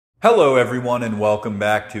Hello, everyone, and welcome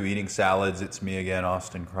back to Eating Salads. It's me again,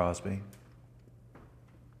 Austin Crosby.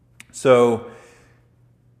 So,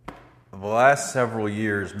 the last several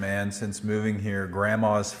years, man, since moving here,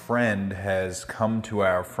 Grandma's friend has come to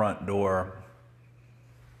our front door,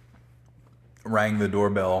 rang the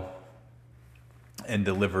doorbell, and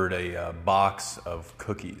delivered a box of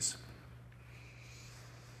cookies.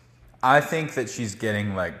 I think that she's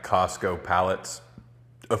getting like Costco pallets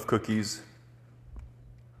of cookies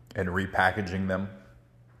and repackaging them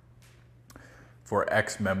for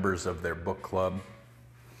ex-members of their book club.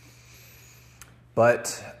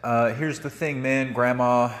 But here's the thing, man.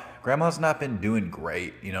 Grandma's not been doing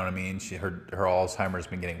great. You know what I mean? Her Alzheimer's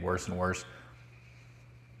been getting worse and worse.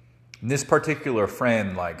 And this particular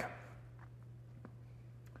friend, like,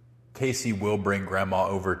 Casey will bring Grandma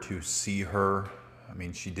over to see her. I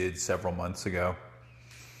mean, she did several months ago.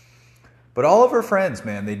 But all of her friends,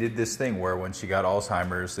 man, they did this thing where when she got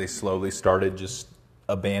Alzheimer's, they slowly started just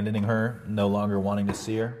abandoning her, no longer wanting to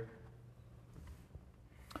see her.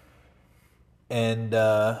 And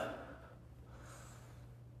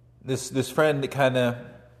this friend that kind of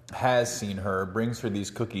has seen her, brings her these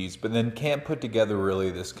cookies, but then can't put together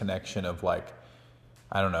really this connection of like,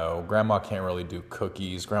 I don't know, Grandma can't really do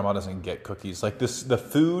cookies. Grandma doesn't get cookies. Like the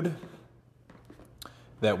food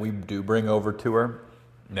that we do bring over to her,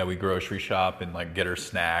 that we grocery shop and like get her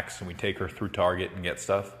snacks and we take her through Target and get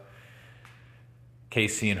stuff.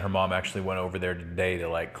 Casey and her mom actually went over there today to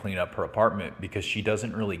like clean up her apartment because she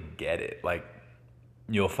doesn't really get it. Like,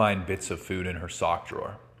 you'll find bits of food in her sock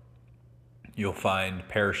drawer. You'll find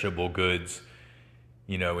perishable goods,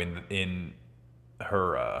 you know, in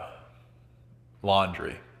her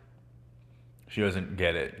laundry. She doesn't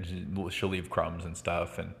get it. She'll leave crumbs and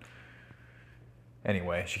stuff. And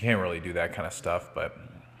anyway, she can't really do that kind of stuff, but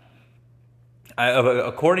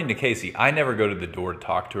according to Casey, I never go to the door to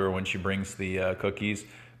talk to her when she brings the cookies,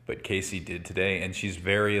 but Casey did today, and she's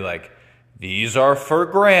very like, these are for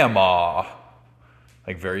Grandma,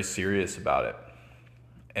 like very serious about it.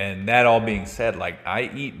 And that all being said, like, I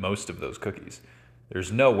eat most of those cookies.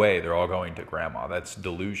 There's no way they're all going to Grandma. That's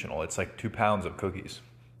delusional. It's like 2 pounds of cookies.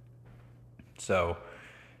 So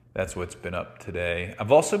that's what's been up today.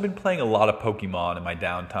 I've also been playing a lot of Pokemon in my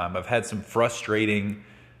downtime. I've had some frustrating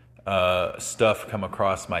stuff come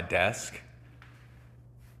across my desk,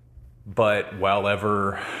 but while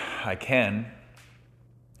ever I can,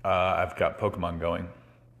 I've got Pokemon going,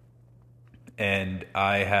 and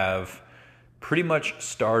I have pretty much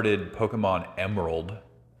started Pokemon Emerald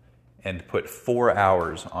and put 4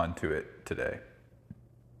 hours onto it today.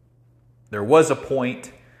 There was a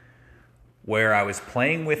point where I was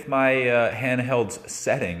playing with my handheld's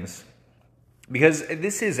settings, because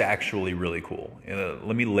this is actually really cool.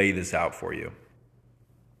 Let me lay this out for you.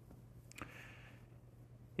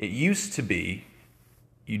 It used to be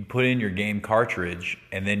you'd put in your game cartridge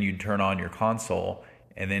and then you'd turn on your console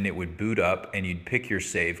and then it would boot up and you'd pick your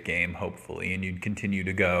save game, hopefully, and you'd continue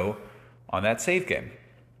to go on that save game.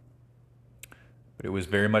 But it was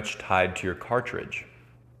very much tied to your cartridge.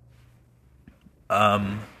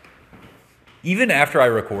 Even after I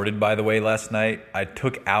recorded, by the way, last night, I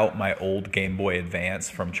took out my old Game Boy Advance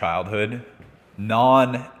from childhood,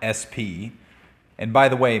 non-SP. And by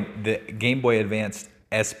the way, the Game Boy Advance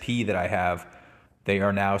SP that I have, they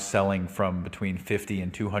are now selling from between $50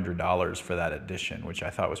 and $200 for that edition, which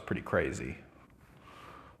I thought was pretty crazy.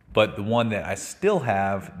 But the one that I still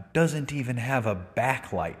have doesn't even have a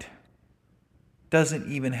backlight. Doesn't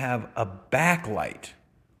even have a backlight.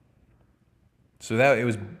 So that it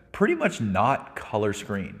was pretty much not color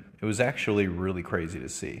screen. It was actually really crazy to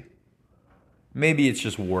see. Maybe it's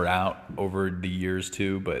just wore out over the years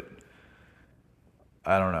too, but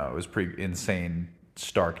I don't know. It was pretty insane,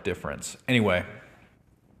 stark difference. Anyway,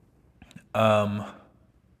 it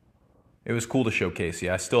was cool to show Casey.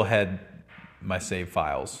 I still had my save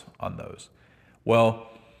files on those. Well,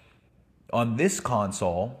 on this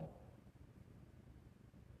console,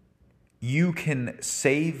 you can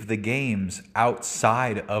save the games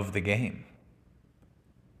outside of the game,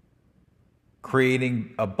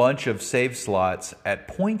 creating a bunch of save slots at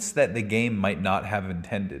points that the game might not have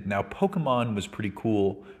intended. Now, Pokemon was pretty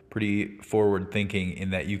cool, pretty forward-thinking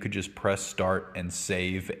in that you could just press start and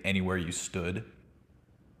save anywhere you stood,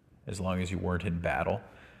 as long as you weren't in battle.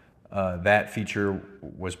 That feature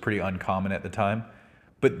was pretty uncommon at the time.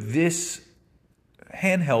 But this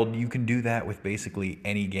handheld, you can do that with basically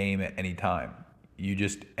any game at any time. You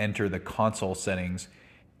just enter the console settings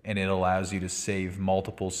and it allows you to save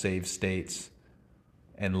multiple save states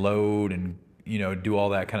and load and, you know, do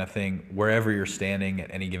all that kind of thing wherever you're standing at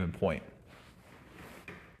any given point.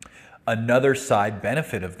 Another side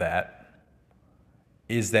benefit of that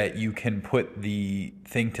is that you can put the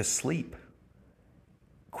thing to sleep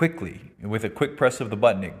quickly. With a quick press of the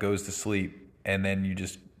button, it goes to sleep, and then you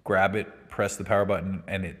just grab it, press the power button,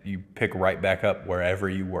 and you pick right back up wherever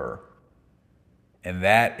you were. And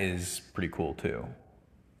that is pretty cool too.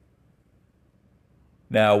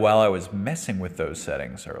 Now, while I was messing with those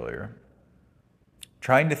settings earlier,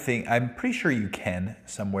 trying to think, I'm pretty sure you can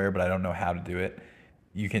somewhere, but I don't know how to do it.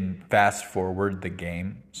 You can fast forward the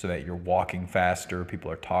game so that you're walking faster,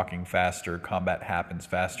 people are talking faster, combat happens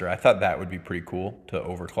faster. I thought that would be pretty cool to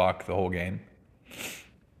overclock the whole game.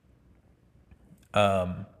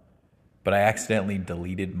 But I accidentally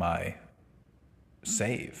deleted my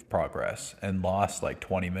save progress and lost like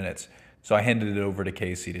 20 minutes. So I handed it over to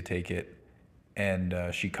Casey to take it, and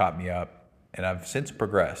she caught me up, and I've since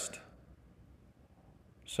progressed.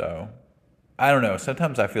 So I don't know.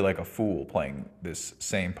 Sometimes I feel like a fool playing this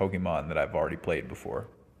same Pokemon that I've already played before,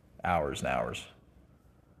 hours and hours.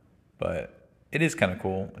 But it is kind of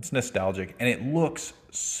cool. It's nostalgic, and it looks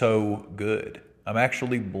so good. I'm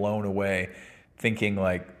actually blown away thinking,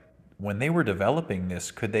 like, when they were developing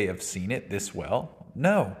this, could they have seen it this well?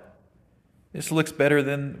 No. This looks better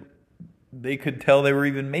than they could tell they were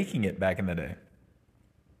even making it back in the day.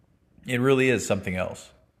 It really is something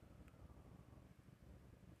else.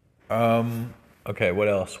 Okay, what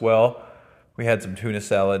else? Well, we had some tuna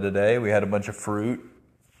salad today. We had a bunch of fruit.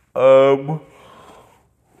 A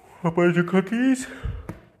bunch of cookies.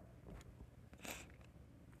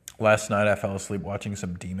 Last night I fell asleep watching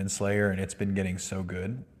some Demon Slayer, and it's been getting so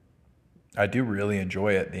good. I do really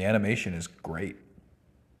enjoy it. The animation is great.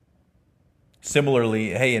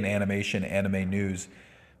 Similarly, hey, in animation, anime news,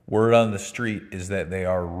 word on the street is that they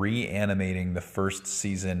are reanimating the first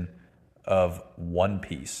season of One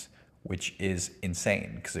Piece, which is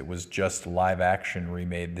insane because it was just live action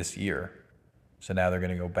remade this year. So now they're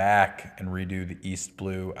going to go back and redo the East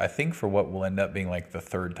Blue, I think for what will end up being like the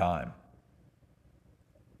third time.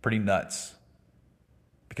 Pretty nuts.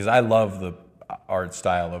 Because I love the art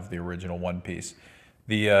style of the original One Piece.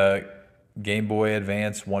 The Game Boy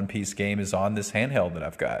Advance One Piece game is on this handheld that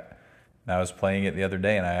I've got. And I was playing it the other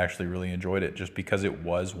day, and I actually really enjoyed it just because it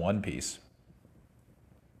was One Piece.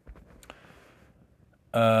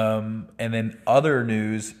 And then other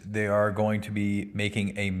news, they are going to be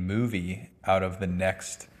making a movie out of the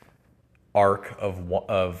next arc of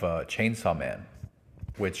Chainsaw Man,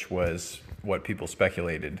 which was what people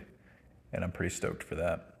speculated, and I'm pretty stoked for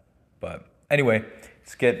that. But anyway,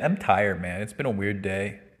 I'm tired, man. It's been a weird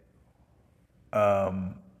day.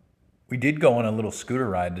 We did go on a little scooter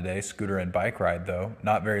ride today, scooter and bike ride though.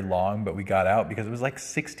 Not very long, but we got out because it was like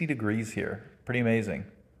 60 degrees here. Pretty amazing.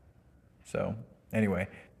 So anyway,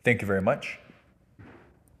 thank you very much.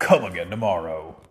 Come again tomorrow.